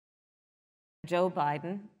Joe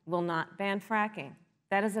Biden will not ban fracking.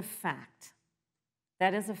 That is a fact.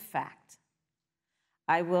 That is a fact.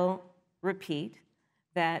 I will repeat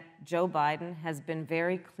that Joe Biden has been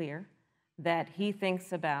very clear that he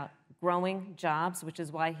thinks about growing jobs, which is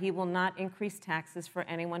why he will not increase taxes for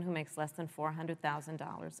anyone who makes less than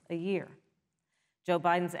 $400,000 a year. Joe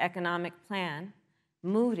Biden's economic plan,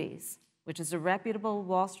 Moody's, which is a reputable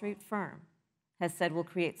Wall Street firm, has said will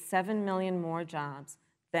create 7 million more jobs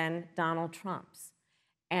than Donald Trump's.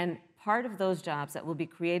 And part of those jobs that will be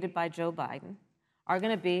created by Joe Biden are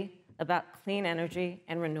going to be about clean energy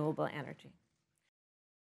and renewable energy.